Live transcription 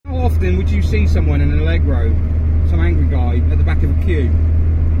often would you see someone in an Allegro, some angry guy at the back of a queue,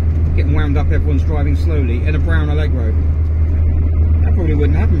 getting wound up, everyone's driving slowly, in a brown Allegro? That probably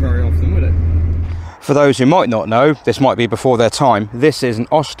wouldn't happen very often, would it? For those who might not know, this might be before their time, this is an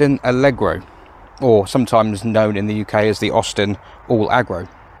Austin Allegro, or sometimes known in the UK as the Austin Allegro.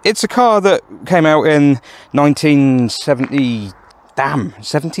 It's a car that came out in 1970,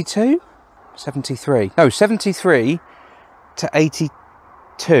 72? 73? No, 73 to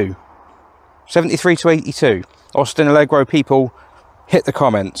 82. 73 to 82. Austin Allegro people, hit the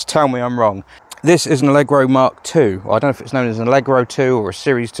comments, tell me I'm wrong. This is an Allegro Mark II. Well, I don't know if it's known as an Allegro 2 or a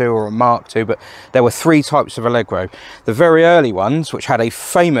Series 2 or a Mark II, but there were 3 types of Allegro. The very early ones, which had a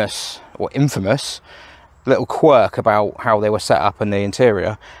famous or infamous little quirk about how they were set up in the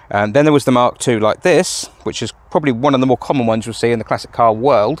interior. And then there was the Mark II like this, which is probably one of the more common ones you'll see in the classic car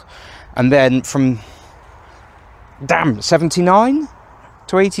world. And then from 79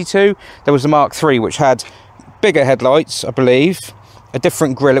 to 82, there was the Mark III, which had bigger headlights, I believe, a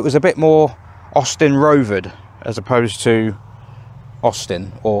different grille. It was a bit more Austin rovered as opposed to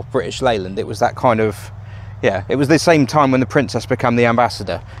Austin or British Leyland. It was that kind of, yeah, it was the same time when the Princess became the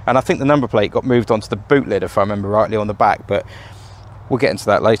Ambassador, and I think the number plate got moved onto the boot lid, if I remember rightly, on the back, but we'll get into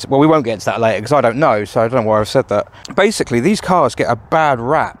that later. Well, we won't get into that later because I don't know, so I don't know why I've said that. Basically, these cars get a bad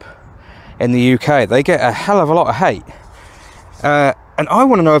rap in the UK. They get a hell of a lot of hate, and I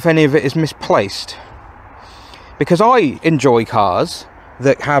want to know if any of it is misplaced, because I enjoy cars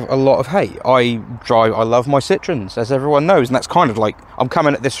that have a lot of hate. I love my Citroens, as everyone knows, and that's kind of like, I'm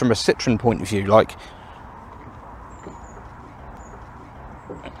coming at this from a Citroen point of view, like,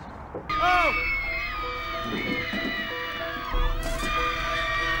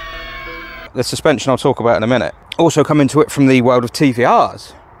 the suspension I'll talk about in a minute. Also come into it from the world of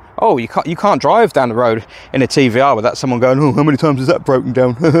TVRs. Oh, you can't drive down the road in a TVR without someone going, oh, how many times has that broken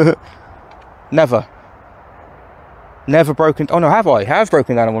down? Never broken. Oh no, have I? I have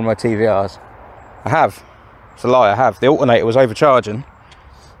broken down on one of my TVRs. I have. It's a lie, I have. The alternator was overcharging,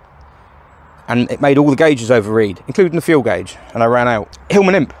 and it made all the gauges overread, including the fuel gauge, and I ran out.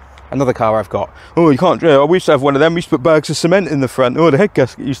 Hillman Imp, another car I've got. Oh, you can't. I used to have one of them. We used to put bags of cement in the front. Oh, the head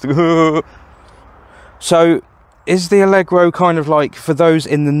gasket used to. So, is the Allegro kind of like, for those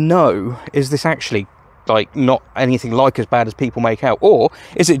in the know, is this actually like not anything like as bad as people make out, or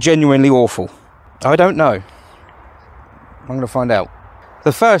is it genuinely awful? I don't know. I'm going to find out.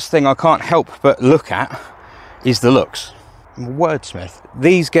 The first thing I can't help but look at is the looks. I'm a wordsmith.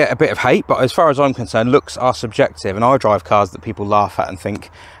 These get a bit of hate, but as far as I'm concerned, looks are subjective, and I drive cars that people laugh at and think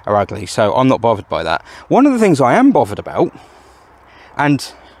are ugly, so I'm not bothered by that. One of the things I am bothered about,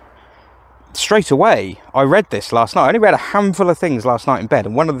 and straight away, I read this last night. I only read a handful of things last night in bed,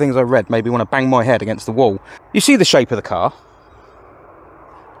 and one of the things I read made me want to bang my head against the wall. You see the shape of the car.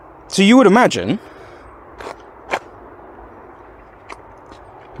 So you would imagine...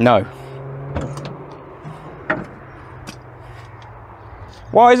 No.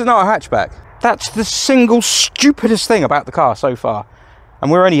 Why is it not a hatchback? That's the single stupidest thing about the car so far. And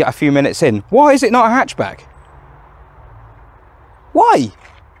we're only a few minutes in. Why is it not a hatchback? Why?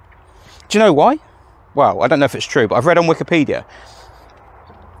 Do you know why? Well, I don't know if it's true, but I've read on Wikipedia.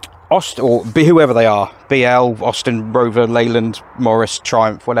 Or whoever they are, BL, Austin, Rover, Leyland, Morris,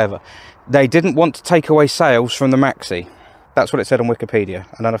 Triumph, whatever. They didn't want to take away sales from the Maxi. That's what it said on Wikipedia.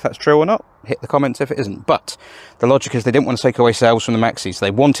 I don't know if that's true or not. Hit the comments if it isn't. But the logic is they didn't want to take away sales from the Maxi, so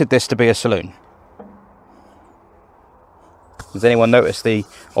they wanted this to be a saloon. Does anyone notice the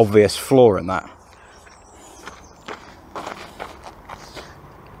obvious flaw in that?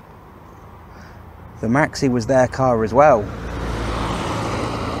 The Maxi was their car as well.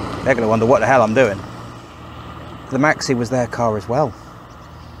 They're going to wonder what the hell I'm doing. The Maxi was their car as well.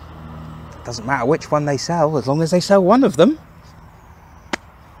 Doesn't matter which one they sell, as long as they sell one of them.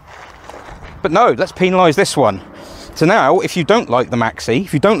 But no, let's penalise this one. So now, if you don't like the Maxi,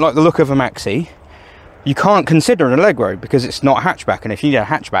 if you don't like the look of a Maxi, you can't consider an Allegro because it's not a hatchback. And if you need a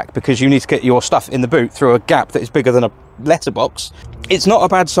hatchback because you need to get your stuff in the boot through a gap that is bigger than a letterbox, it's not a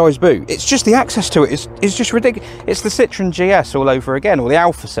bad size boot. It's just the access to it is just ridiculous. It's the Citroen GS all over again, or the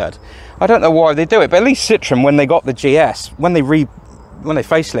Alpha said. I don't know why they do it, but at least Citroen, when they got the GS, when they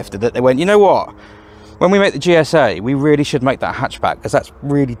facelifted it, they went, you know what? When we make the GSA, we really should make that hatchback, because that's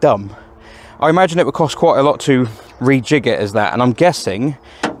really dumb. I imagine it would cost quite a lot to rejig it as that, and I'm guessing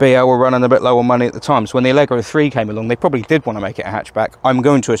BL were running a bit low on money at the time, so when the Allegro 3 came along, they probably did want to make it a hatchback. I'm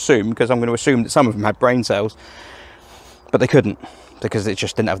going to assume, because I'm going to assume that some of them had brain cells, but they couldn't, because it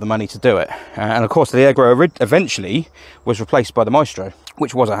just didn't have the money to do it. And of course, the Allegro eventually was replaced by the Maestro,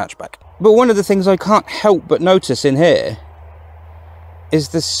 which was a hatchback. But one of the things I can't help but notice in here is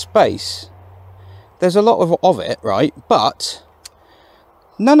the space. There's a lot of it, right? But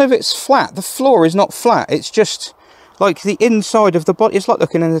none of it's flat. The floor is not flat. It's just like the inside of the body. It's like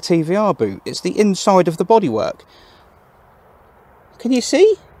looking in a TVR boot. It's the inside of the bodywork. Can you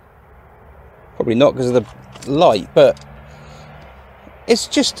see? Probably not because of the light, but it's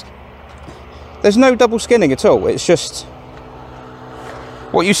just, there's no double skinning at all. It's just,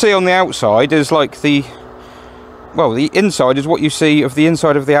 what you see on the outside is like the, well, the inside is what you see of the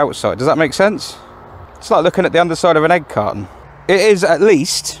inside of the outside. Does that make sense? It's like looking at the underside of an egg carton. It is at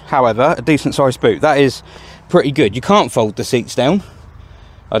least, however, a decent sized boot. That is pretty good. You can't fold the seats down.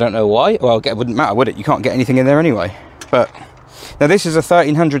 I don't know why. Well, it wouldn't matter, would it? You can't get anything in there anyway. But now this is a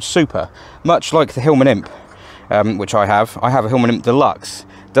 1300 Super, much like the Hillman Imp, which I have. I have a Hillman Imp Deluxe.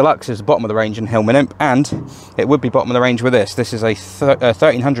 Deluxe is the bottom of the range in Hillman Imp, and it would be bottom of the range with this. This is a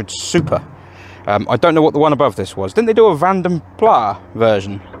 1300 Super. I don't know what the one above this was. Didn't they do a Vanden Plas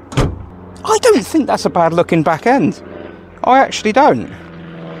version? I don't think that's a bad looking back end. I actually don't.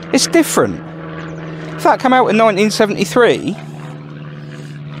 It's different. If that came out in 1973,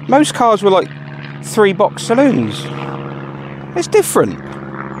 most cars were like 3-box saloons. It's different.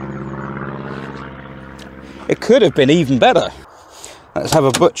 It could have been even better. Let's have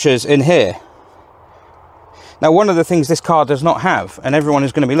a butcher's in here. Now, one of the things this car does not have, and everyone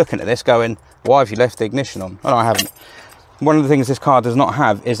is going to be looking at this going, why have you left the ignition on? Oh, no, I haven't. One of the things this car does not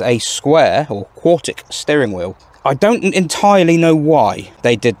have is a square or quartic steering wheel. I don't entirely know why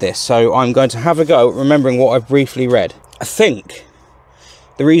they did this, so I'm going to have a go at remembering what I've briefly read. I think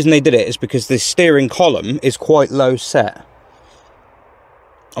the reason they did it is because the steering column is quite low set.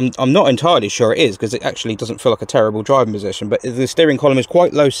 I'm not entirely sure it is, because it actually doesn't feel like a terrible driving position, but the steering column is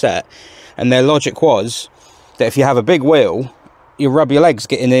quite low set, and their logic was that if you have a big wheel, you rub your legs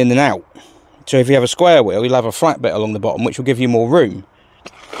getting in and out. So if you have a square wheel, you'll have a flat bit along the bottom, which will give you more room.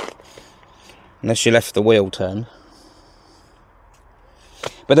 Unless you left the wheel turned.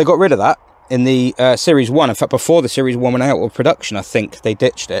 But they got rid of that in the Series 1. In fact, before the Series 1 went out of production, I think they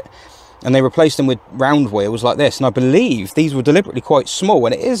ditched it. And they replaced them with round wheels like this. And I believe these were deliberately quite small.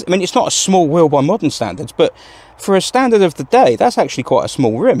 And it is, I mean, it's not a small wheel by modern standards, but for a standard of the day, that's actually quite a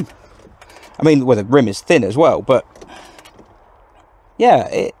small rim. I mean, well, the rim is thin as well, but yeah,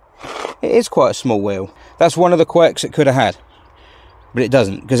 it is quite a small wheel. That's one of the quirks it could have had, but it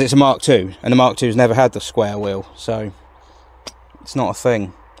doesn't, because it's a Mark II, and the Mark II's never had the square wheel, so it's not a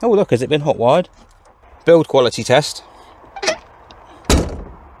thing. Oh, look, has it been hot wired? Build quality test.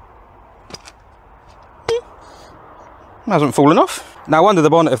 Hasn't fallen off. Now, under the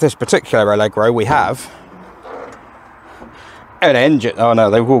bonnet of this particular Allegro, we have an engine. Oh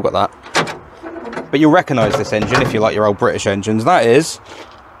no, they've all got that. But you'll recognise this engine if you like your old British engines. That is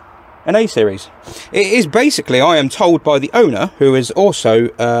an A-Series. It is basically, I am told by the owner, who is also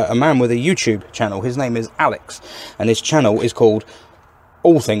a man with a YouTube channel. His name is Alex, and his channel is called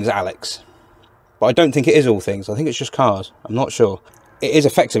All Things Alex. But I don't think it is All Things. I think it's just cars. I'm not sure. It is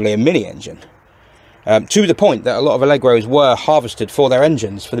effectively a mini engine. To the point that a lot of Allegros were harvested for their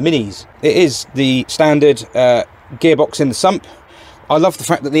engines, for the minis. It is the standard gearbox in the sump. I love the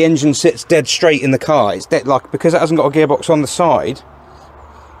fact that the engine sits dead straight in the car. It's dead, like, because it hasn't got a gearbox on the side,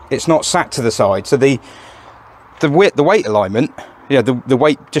 it's not sat to the side. So the weight alignment, yeah, the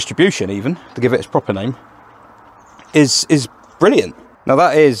weight distribution even, to give it its proper name, is brilliant. Now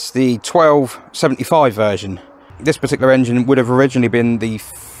that is the 1275 version. This particular engine would have originally been the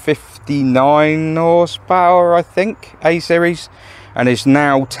 59 horsepower, I think, A-Series, and is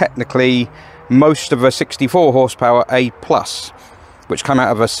now technically most of a 64 horsepower A+, which came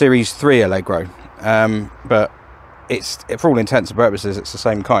out of a Series 3 Allegro. But it's, for all intents and purposes, it's the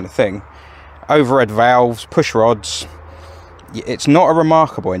same kind of thing. Overhead valves, push rods. It's not a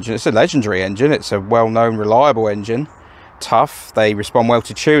remarkable engine. It's a legendary engine. It's a well-known, reliable engine. Tough. They respond well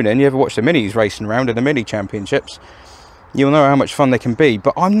to tuning. You ever watch the minis racing around in the mini championships? You'll know how much fun they can be,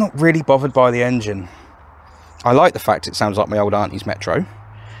 but I'm not really bothered by the engine. I like the fact it sounds like my old auntie's Metro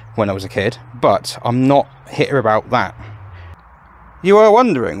when I was a kid, but I'm not hitter about that. You are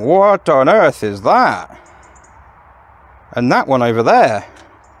wondering, what on earth is that? And that one over there,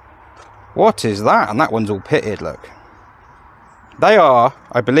 what is that? And that one's all pitted, look. They are,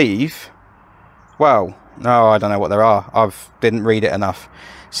 I believe, well, no, I don't know what they are. I didn't read it enough.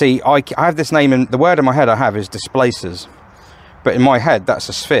 See, I have this name, and the word in my head I have is displacers. But in my head, that's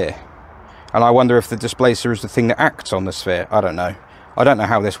a sphere. And I wonder if the displacer is the thing that acts on the sphere. I don't know. I don't know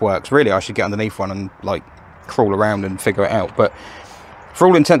how this works. Really, I should get underneath one and, like, crawl around and figure it out. But for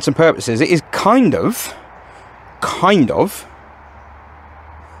all intents and purposes, it is kind of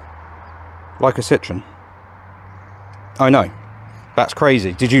like a Citroen. I know. That's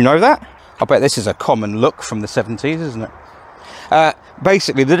crazy. Did you know that? I bet this is a common look from the 70s, isn't it?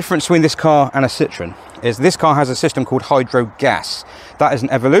 Basically, the difference between this car and a Citroen is this car has a system called hydrogas. That is an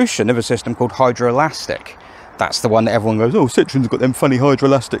evolution of a system called hydroelastic. That's the one that everyone goes, oh, Citroen's got them funny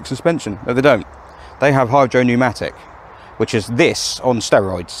hydroelastic suspension. No, they don't. They have hydro-pneumatic, which is this on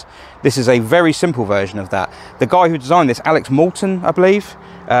steroids. This is a very simple version of that. The guy who designed this, Alex Moulton, I believe,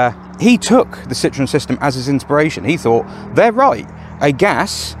 he took the Citroen system as his inspiration. He thought, they're right. A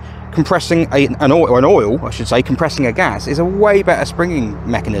gas compressing an oil, I should say, compressing a gas is a way better springing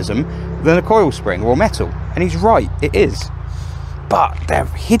mechanism than a coil spring or metal. And he's right, it is. But they're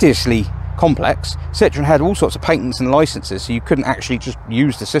hideously complex. Citroen had all sorts of patents and licenses, so you couldn't actually just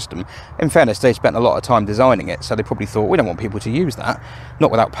use the system. In fairness, they spent a lot of time designing it, so they probably thought, we don't want people to use that, not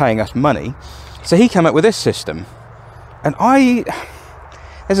without paying us money. So he came up with this system. And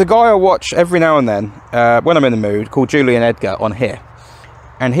there's a guy I watch every now and then, when I'm in the mood, called Julian Edgar on here.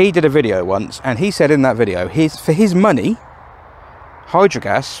 And he did a video once, and he said in that video, for his money,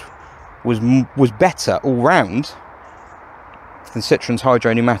 Hydrogas was better all round than Citroen's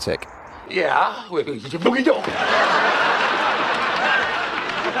hydro-pneumatic. Yeah,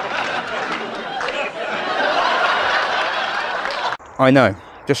 I know,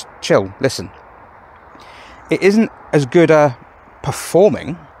 just chill, listen. It isn't as good a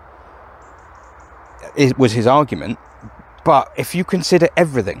performing, was his argument, but if you consider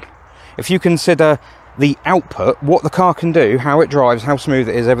everything, if you consider the output, what the car can do, how it drives, how smooth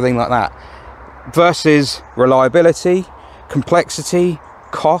it is, everything like that, versus reliability, complexity,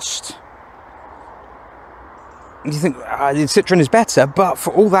 cost, you think Citroen is better, but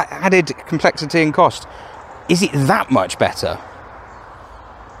for all that added complexity and cost, is it that much better?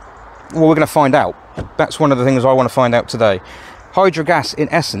 Well, we're going to find out. That's one of the things I want to find out today. Hydrogas, in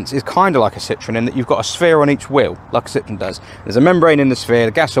essence, is kind of like a Citroen in that you've got a sphere on each wheel, like a Citroen does. There's a membrane in the sphere,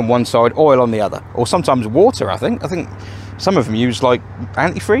 the gas on one side, oil on the other. Or sometimes water, I think. I think some of them use, like,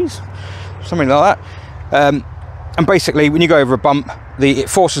 antifreeze, something like that. And basically, when you go over a bump, it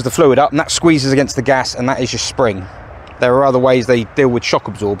forces the fluid up, and that squeezes against the gas, and that is your spring. There are other ways they deal with shock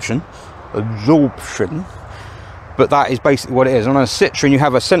absorption. But that is basically what it is. On a Citroen, you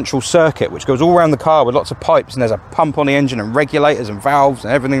have a central circuit which goes all around the car with lots of pipes, and there's a pump on the engine and regulators and valves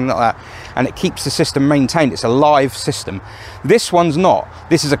and everything like that, and it keeps the system maintained. It's a live system. This one's not.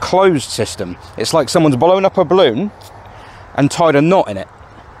 This is a closed system. It's like someone's blown up a balloon and tied a knot in it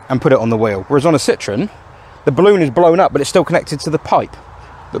and put it on the wheel. Whereas on a Citroen, the balloon is blown up, but it's still connected to the pipe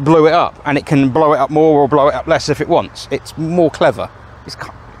that blew it up, and it can blow it up more or blow it up less if it wants. It's more clever.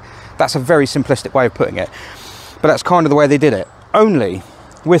 That's a very simplistic way of putting it. But that's kind of the way they did it. Only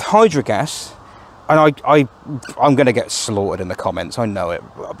with Hydrogas, and I'm going to get slaughtered in the comments, I know it.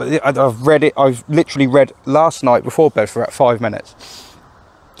 But I've read it, I've literally read last night before bed for about 5 minutes.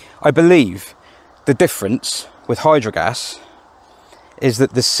 I believe the difference with Hydrogas is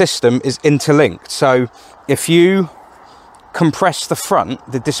that the system is interlinked. So if you compress the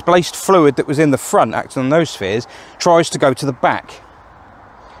front, the displaced fluid that was in the front acting on those spheres tries to go to the back.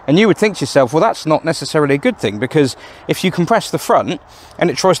 And you would think to yourself, well, that's not necessarily a good thing, because if you compress the front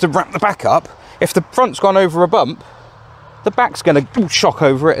and it tries to wrap the back up, if the front's gone over a bump, the back's going to shock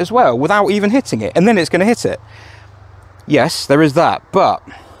over it as well without even hitting it, and then it's going to hit it. Yes, there is that, but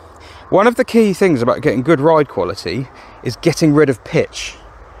one of the key things about getting good ride quality is getting rid of pitch.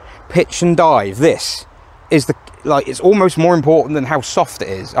 Pitch and dive. This is it's almost more important than how soft it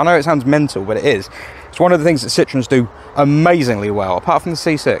is. I know it sounds mental, but it is. It's one of the things that Citroens do amazingly well, apart from the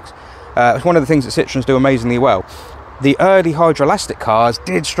C6. It's one of the things that Citroens do amazingly well. The early hydroelastic cars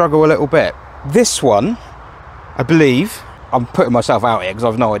did struggle a little bit. This one, I believe, I'm putting myself out here because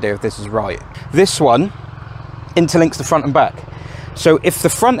I've no idea if this is right. This one interlinks the front and back. So if the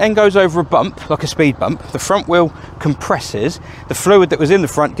front end goes over a bump, like a speed bump, the front wheel compresses, the fluid that was in the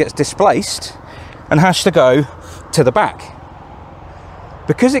front gets displaced and has to go to the back.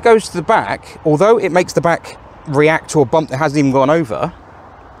 Because it goes to the back, although it makes the back react to a bump that hasn't even gone over,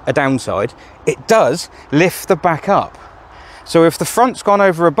 a downside, it does lift the back up. So if the front's gone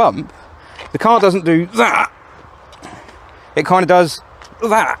over a bump, the car doesn't do that. It kind of does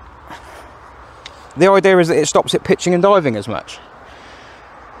that. The idea is that it stops it pitching and diving as much.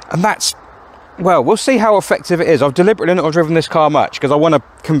 And that's, well, we'll see how effective it is. I've deliberately not driven this car much because I want to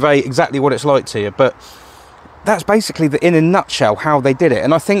convey exactly what it's like to you, but that's basically in a nutshell how they did it.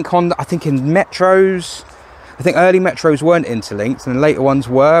 And I think in metros, I think early metros weren't interlinked and later ones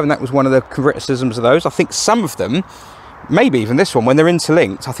were, and that was one of the criticisms of those. I think some of them, maybe even this one, when they're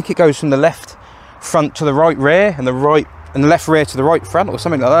interlinked, I think it goes from the left front to the right rear and the left rear to the right front or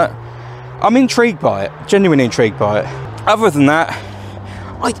something like that. I'm intrigued by it, genuinely intrigued by it. Other than that,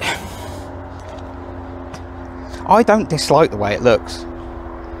 I don't dislike the way it looks.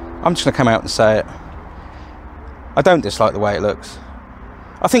 I'm just going to come out and say it. I don't dislike the way it looks.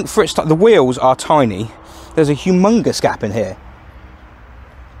 I think for its the wheels are tiny. There's a humongous gap in here.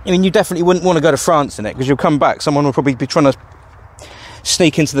 I mean, you definitely wouldn't want to go to France in it, because you'll come back, someone will probably be trying to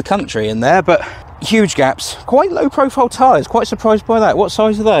sneak into the country in there, but huge gaps. Quite low profile tyres, quite surprised by that. What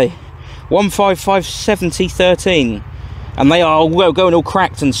size are they? 155 70 13. And they are going all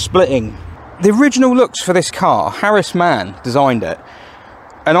cracked and splitting. The original looks for this car, Harris Mann designed it.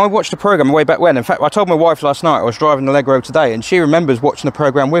 And I watched the programme way back when. In fact, I told my wife last night I was driving the Allegro today, and she remembers watching the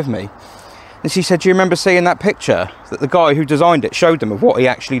programme with me. And she said, do you remember seeing that picture that the guy who designed it showed them of what he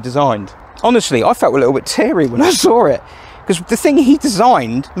actually designed? Honestly, I felt a little bit teary when I saw it, because the thing he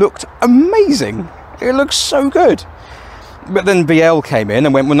designed looked amazing. It looked so good. But then BL came in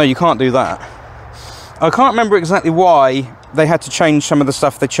and went, well, no, you can't do that. I can't remember exactly why they had to change some of the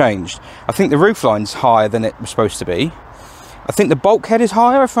stuff they changed. I think the roofline's higher than it was supposed to be. I think the bulkhead is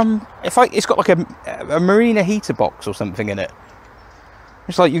higher. It's got like a marina heater box or something in it.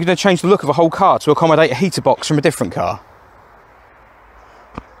 It's like you're going to change the look of a whole car to accommodate a heater box from a different car.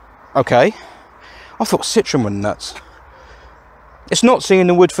 Okay. I thought Citroen were nuts. It's not seeing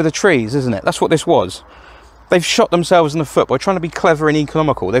the wood for the trees, isn't it? That's what this was. They've shot themselves in the foot by trying to be clever and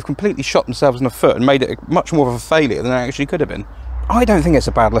economical. They've completely shot themselves in the foot and made it much more of a failure than it actually could have been. I don't think it's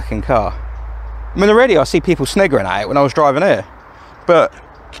a bad looking car. I mean, already I see people sniggering at it when I was driving here. But,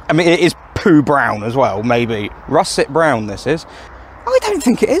 I mean, it is poo brown as well, maybe. Russet brown, this is. I don't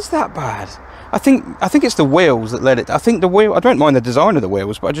think it is that bad. I think it's the wheels that let it. I think the wheel. I don't mind the design of the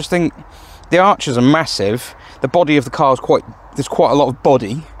wheels, but I just think the arches are massive. The body of the car is there's quite a lot of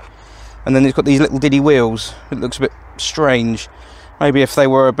body, and then it's got these little diddy wheels. It looks a bit strange. Maybe if they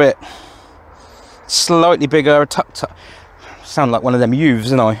were a bit slightly bigger, sound like one of them youths,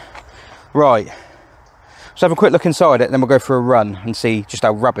 isn't I? Right. So have a quick look inside it, then we'll go for a run and see just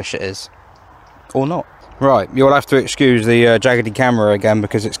how rubbish it is, or not. Right, you'll have to excuse the jaggedy camera again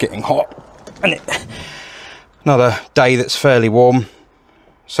because it's getting hot. And another day that's fairly warm.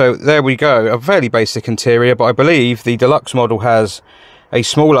 So there we go, a fairly basic interior, but I believe the deluxe model has a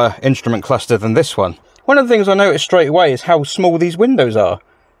smaller instrument cluster than this one. One of the things I noticed straight away is how small these windows are.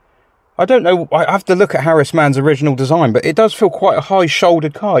 I don't know, I have to look at Harris Mann's original design, but it does feel quite a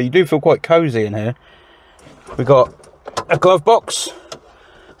high-shouldered car. You do feel quite cosy in here. We've got a glove box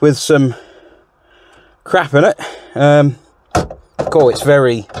with some crap in it. God, it's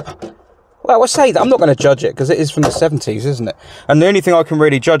very... Well, I say that I'm not going to judge it because it is from the 70s, isn't it? And the only thing I can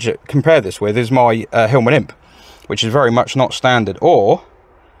really compare this with is my Hillman Imp, which is very much not standard. Or,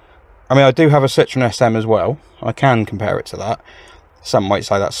 I mean, I do have a Citroen SM as well. I can compare it to that. Some might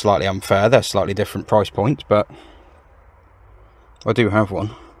say that's slightly unfair. They're slightly different price points, but I do have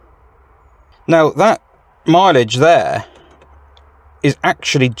one. Now, that mileage there is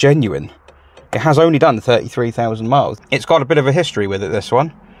actually genuine. It has only done 33,000 miles. It's got a bit of a history with it, this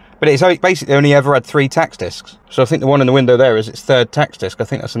one. But it's basically only ever had 3 tax discs. So I think the one in the window there is its 3rd tax disc. I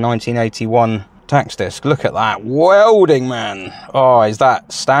think that's a 1981 tax disc. Look at that. Welding, man. Oh, is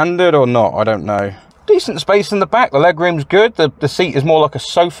that standard or not? I don't know. Decent space in the back. The legroom's good. The seat is more like a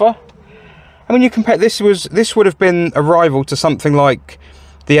sofa. I mean, you compare... This would have been a rival to something like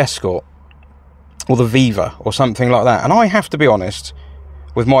the Escort or the Viva or something like that. And I have to be honest,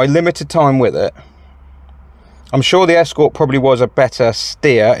 with my limited time with it, I'm sure the Escort probably was a better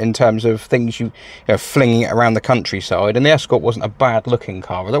steer in terms of things you know, flinging it around the countryside. And the Escort wasn't a bad looking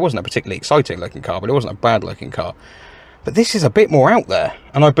car. That wasn't a particularly exciting looking car, but it wasn't a bad looking car. But this is a bit more out there.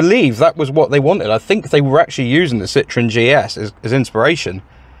 And I believe that was what they wanted. I think they were actually using the Citroen GS as inspiration.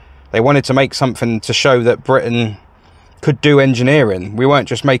 They wanted to make something to show that Britain could do engineering. We weren't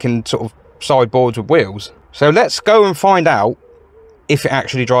just making sort of sideboards with wheels. So let's go and find out if it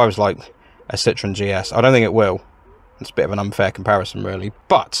actually drives like a Citroen GS. I don't think it will. It's a bit of an unfair comparison, really.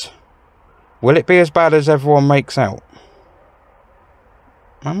 But will it be as bad as everyone makes out?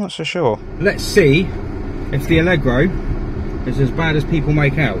 I'm not so sure. Let's see if the Allegro is as bad as people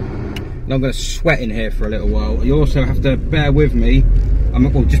make out. And I'm going to sweat in here for a little while. You also have to bear with me.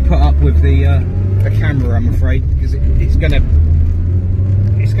 Well, just put up with the camera, I'm afraid, because it's going to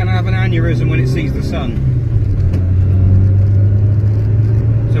have an aneurysm when it sees the sun.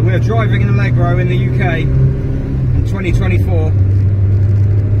 So we're driving an Allegro in the UK in 2024.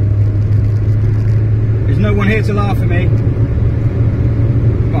 There's no one here to laugh at me,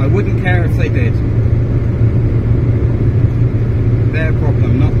 but I wouldn't care if they did. Their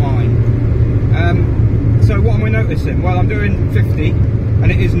problem, not mine. So what am I noticing? Well, I'm doing 50 and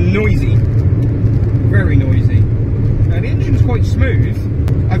it is noisy, very noisy. The engine's quite smooth.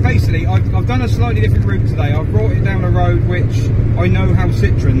 I've done a slightly different route today. I've brought it down a road which I know how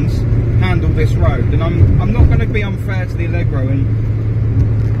Citroens handle this road, and I'm not going to be unfair to the Allegro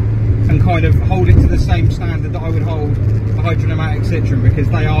and kind of hold it to the same standard that I would hold a hydromatic Citroen, because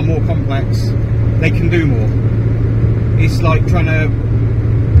they are more complex. They can do more. It's like trying to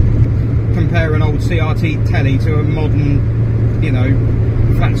compare an old CRT telly to a modern, you know,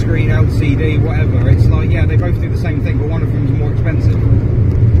 flat screen LCD, whatever. It's like, yeah, they both do the same thing, but one of them's more expensive.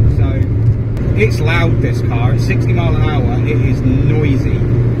 So it's loud, this car. At 60 miles an hour, it is noisy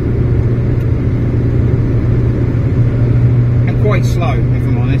and quite slow, if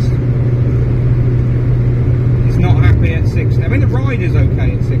I'm honest. It's not happy at 60. I mean, the ride is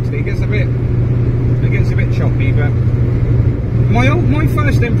okay at 60. It gets a bit choppy, but my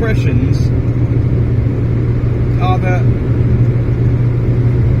first impressions are that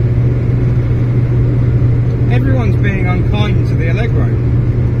everyone's being unkind to the Allegro.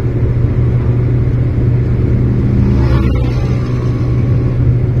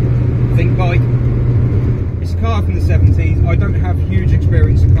 Think bike. It's a car from the 70s. I don't have huge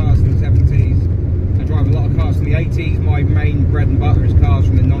experience in cars from the 70s. I drive a lot of cars from the 80s. My main bread and butter is cars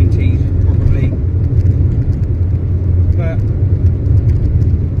from the 90s, probably. But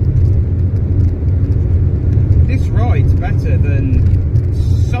this ride's better than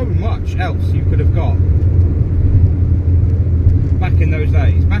so much else you could have got back in those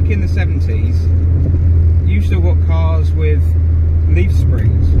days. Back in the 70s, you still got cars with leaf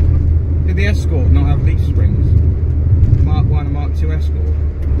springs. Did the Escort not have leaf springs? Mark 1 and Mark 2 Escort.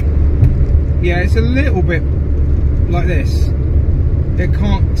 Yeah, it's a little bit like this. It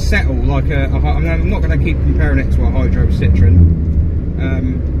can't settle like I mean, I'm not going to keep comparing it to a hydro-Citroen,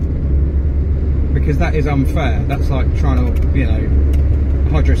 because that is unfair. That's like trying to, you know, a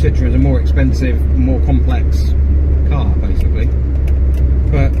hydro-Citroen is a more expensive, more complex car, basically.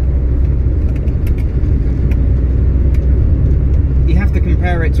 But you have to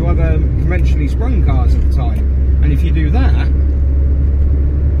compare it to other conventionally sprung cars at the time, and if you do that,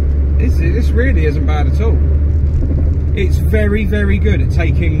 this really isn't bad at all. It's very, very good at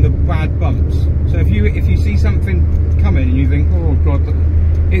taking the bad bumps. So if you see something coming and you think, oh god,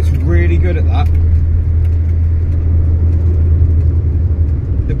 it's really good at that.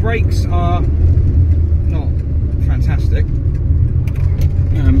 The brakes are not fantastic.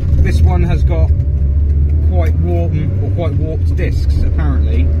 This one has got quite warped discs,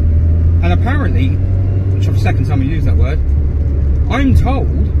 apparently. And apparently, which is the second time I use that word, I'm told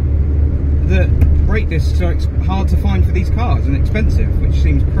that brake discs are hard to find for these cars and expensive, which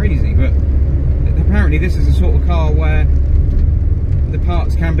seems crazy, but apparently this is the sort of car where the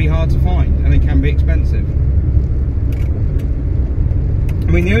parts can be hard to find and they can be expensive.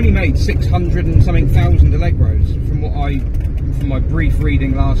 I mean, they only made 600 and something thousand Allegros from my brief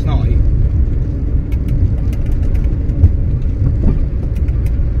reading last night.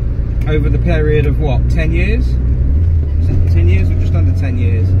 Over the period of what, 10 years? Is it 10 years or just under 10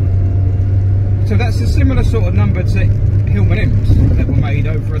 years? So that's a similar sort of number to Hillman Imps that were made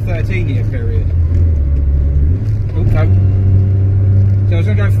over a 13-year period. Okay. So I was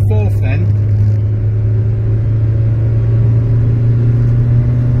going to go for fourth then.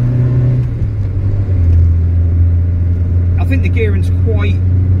 I think the gearing's quite...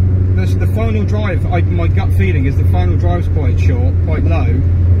 The final drive, my gut feeling is the final drive's quite short, quite low,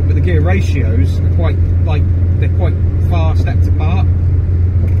 but the gear ratios are quite, like, they're quite far stepped apart.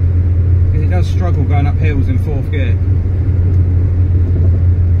 It does struggle going up hills in fourth gear.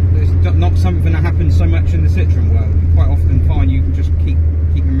 It's not something that happens so much in the Citroen world. You quite often find you can just keep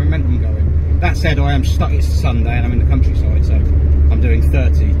your momentum going. That said, I am stuck. It's Sunday and I'm in the countryside, so I'm doing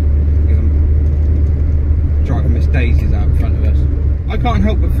 30 because I'm driving Miss Daisy's out in front of us. I can't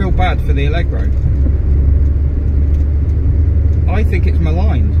help but feel bad for the Allegro. I think it's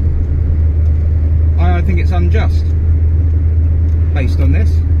maligned. I think it's unjust based on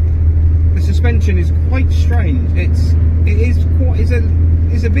this. The suspension is quite strange. It's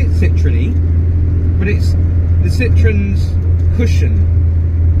a bit Citroen-y, but it's the Citroen's cushion.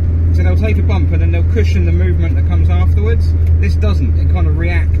 So they'll take a bump and then they'll cushion the movement that comes afterwards. This doesn't. It kind of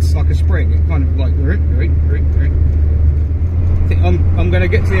reacts like a spring. It kind of like... I'm going to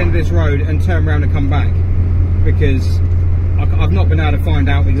get to the end of this road and turn around and come back, because I've not been able to find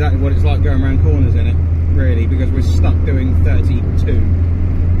out exactly what it's like going around corners in it, really, because we're stuck doing 32.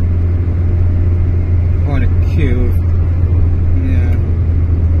 Behind a queue of... Yeah.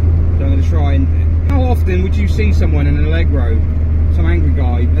 So I'm going to try and... How often would you see someone in an Allegro, some angry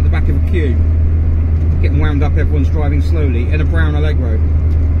guy, at the back of a queue, getting wound up, everyone's driving slowly, in a brown Allegro?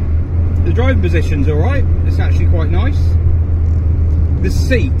 The driving position's alright, it's actually quite nice. The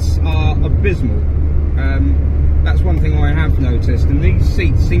seats are abysmal. That's one thing I have noticed, and these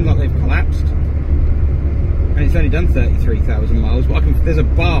seats seem like they've collapsed. And it's only done 33,000 miles, but there's a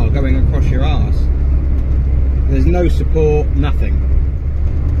bar going across your arse. There's no support, nothing.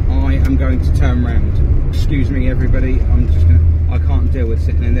 I am going to turn round. Excuse me, everybody. I can't deal with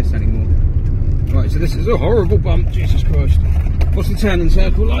sitting in this anymore. Right, so this is a horrible bump. Jesus Christ. What's the turning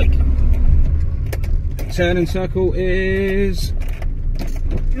circle like? Turning circle is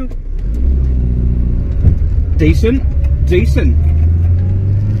decent.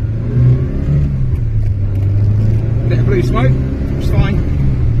 Bit of blue smoke. It's fine.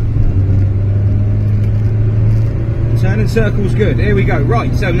 Turning circle's good. Here we go.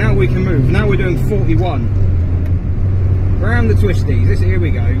 Right, so now we can move. Now we're doing 41. Round the twisties. Here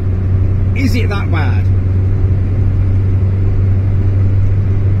we go. Is it that bad?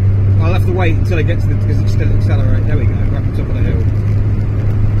 I'll have to wait until I get to because it's still accelerating. There we go. We're at the top of the hill.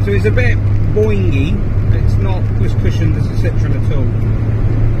 So it's a bit boingy. It's not as cushioned as a Citroen at all.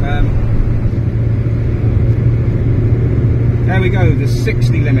 There we go. The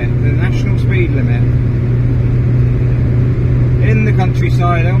 60 limit, the national speed limit. In the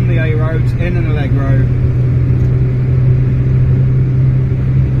countryside, on the A roads, in an Allegro.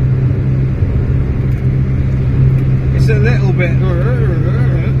 It's a little bit, you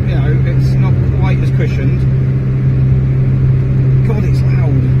know, it's not quite as cushioned. God, it's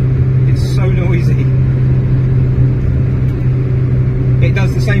loud. It's so noisy. It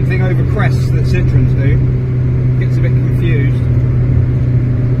does the same thing over crests that Citroens do. Gets a bit confused.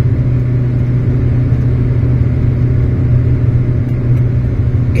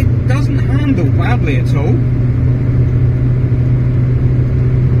 It doesn't handle badly at all.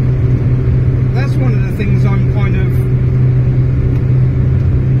 That's one of the things I'm kind of...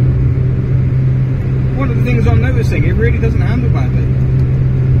 One of the things I'm noticing, it really doesn't handle badly.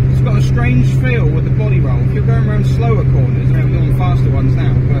 It's got a strange feel with the body roll. If you're going around slower corners, I know we're on faster ones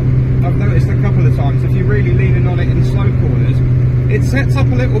now, but I've noticed a couple of times, if you're really leaning on it in slow corners, it sets up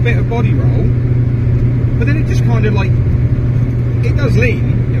a little bit of body roll, but then it just kind of like, it does lean,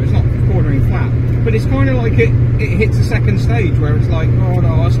 you know, it's not cornering flat, but it's kind of like it hits a second stage where it's like, oh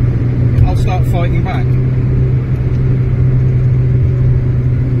no, I'll start fighting back.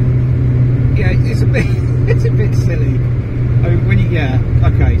 Yeah, it's a bit, it's a bit silly. I mean, when you, yeah,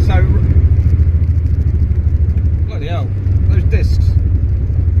 okay, so, bloody hell, those discs.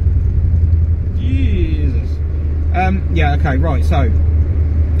 Jesus. Yeah, okay, right, so,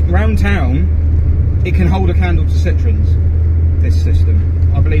 around town, it can hold a candle to Citroens, this system.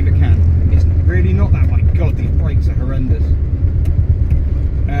 I believe it can. It's really not that, my God, these brakes are horrendous.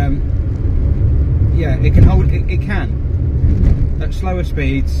 Yeah, it can hold, it can. At slower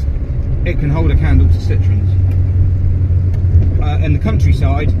speeds, it can hold a candle to Citroens. In the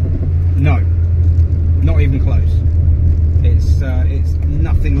countryside, no, not even close. It's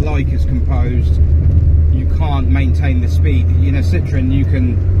nothing like as composed. You can't maintain the speed. You know, Citroen, you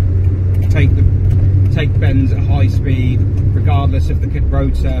can take bends at high speed, regardless of the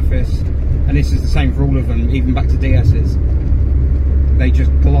road surface, and this is the same for all of them, even back to DS's. They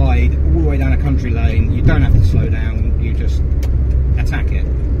just glide all the way down a country lane. You don't have to slow down. You just attack it.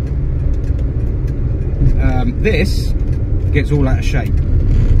 This gets all out of shape.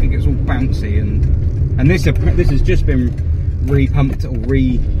 It gets all bouncy, and this has just been re-pumped or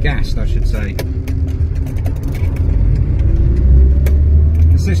re-gassed, I should say.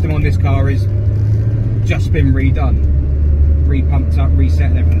 The system on this car is just been redone, re-pumped up,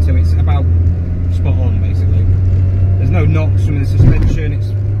 reset and everything, so it's about spot on basically. There's no knocks from the suspension.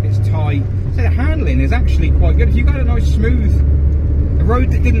 It's tight. So the handling is actually quite good. If you got a nice smooth, a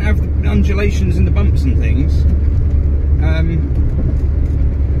road that didn't have the undulations and the bumps and things,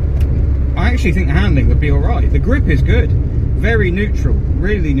 I actually think the handling would be alright. The grip is good, very neutral,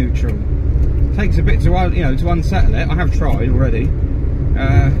 really neutral. Takes a bit to, you know, to unsettle it. I have tried already.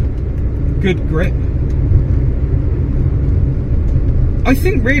 Good grip. I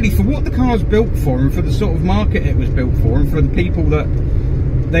think really for what the car's built for, and for the sort of market it was built for, and for the people that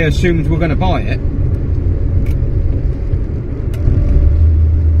they assumed were going to buy it,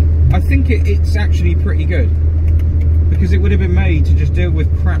 I think it's actually pretty good, because it would have been made to just deal with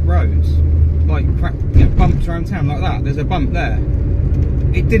crap roads, like crap, you know, bumps around town like that. There's a bump there.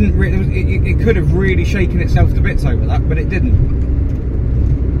 It didn't really, it could have really shaken itself to bits over that, but it didn't.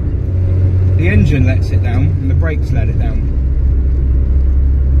 The engine lets it down, and the brakes let it down.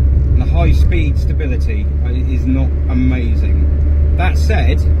 And the high speed stability is not amazing. That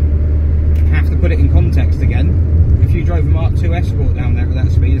said, I have to put it in context again. if you drove a Mark II Escort down there at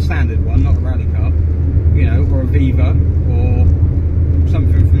that speed, a standard one, not a rally car, you know, or a Viva or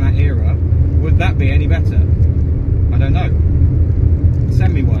something from that era, would that be any better? I don't know.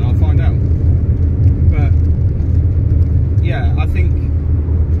 Send me one, I'll find out. But yeah, I think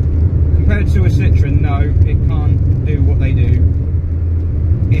compared to a Citroen, no, it can't do what they do.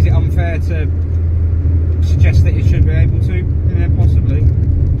 Is it unfair to suggest that it should be able to? Yeah, possibly.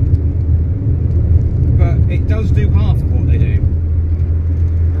 But it does do half of what they do.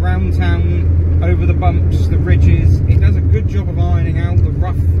 Around town, over the bumps, the ridges, it does a good job of ironing out the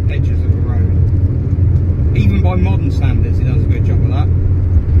rough edges of the road. Even by modern standards, it does a good job of that.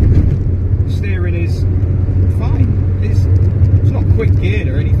 The steering is fine. It's not quick geared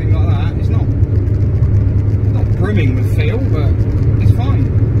or anything like that. It's not brimming with feel, but it's fine.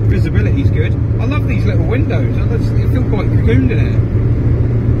 Visibility's good. I love these little windows. I feel quite cocooned in it.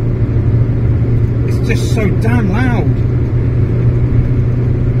 It's just so damn loud.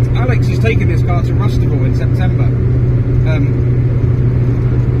 Alex is taking this car to Rustival in September.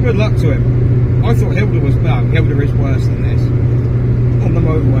 Good luck to him. I thought Hilda was, well, Hilda is worse than this. On the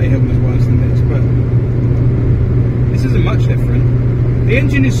motorway, Hilda's worse than this, but this isn't much different. The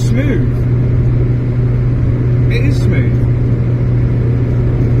engine is smooth. It is smooth.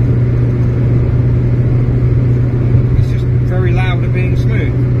 It's just very loud at being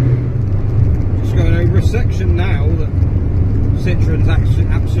smooth. Just going over a section now that Citroens actually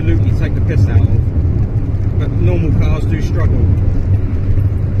absolutely take the piss out of, but normal cars do struggle.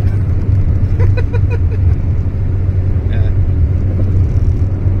 Yeah.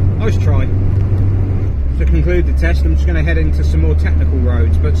 Nice try. To conclude the test, I'm just going to head into some more technical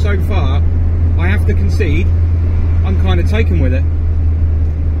roads, but so far I have to concede I'm kind of taken with it.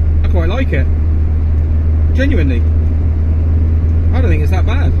 I quite like it. Genuinely. I don't think it's that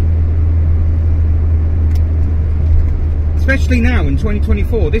bad. Especially now in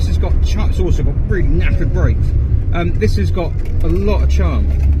 2024, this has got, it's also got really knackered brakes. This has got a lot of charm.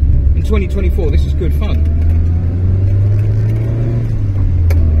 In 2024, this is good fun.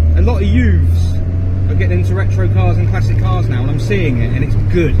 A lot of youths are getting into retro cars and classic cars now, and I'm seeing it, and it's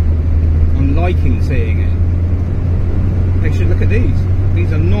good. I'm liking seeing it. They should look at these.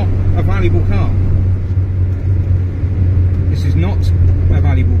 These are not a valuable car. This is not a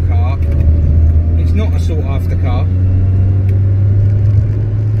valuable car. It's not a sought after car.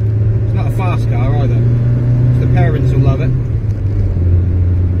 It's not a fast car either. So the parents will love it.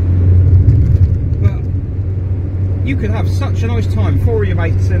 But you could have such a nice time, 4 of your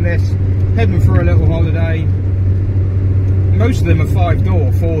mates in this, heading for a little holiday. Most of them are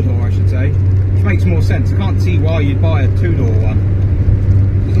 5-door, 4-door I should say, which makes more sense. I can't see why you'd buy a 2-door one.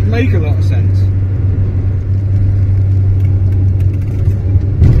 Doesn't make a lot of sense.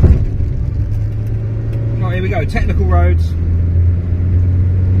 Right, here we go, technical roads.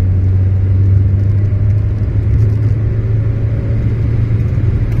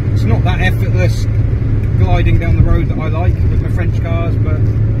 It's not that effortless gliding down the road that I like with my French cars, but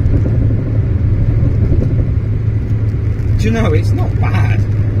do you know, it's not bad.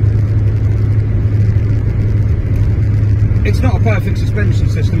 It's not a perfect suspension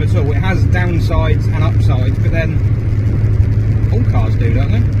system at all. It has downsides and upsides, but then all cars do,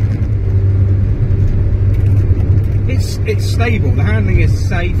 don't they? It's stable. The handling is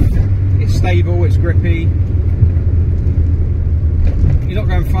safe. It's stable. It's grippy. You're not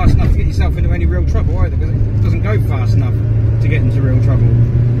going fast enough to get yourself into any real trouble either, because it doesn't go fast enough to get into real trouble.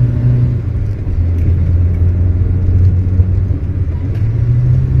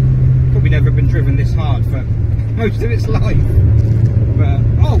 Probably never been driven this hard for most of its life. But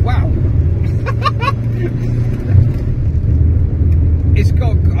oh wow, it's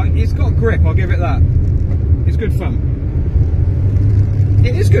got grip. I'll give it that. It's good fun.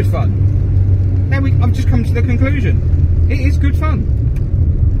 It is good fun. Now I've just come to the conclusion. It is good fun.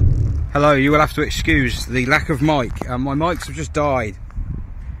 Hello, you will have to excuse the lack of mic. My mics have just died.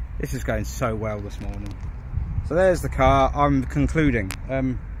 This is going so well this morning. So there's the car. I'm concluding.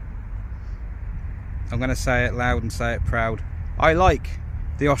 I'm going to say it loud and say it proud. I like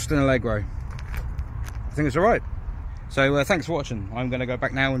the Austin Allegro. I think it's alright. So thanks for watching. I'm going to go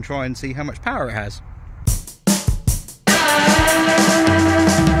back now and try and see how much power it has.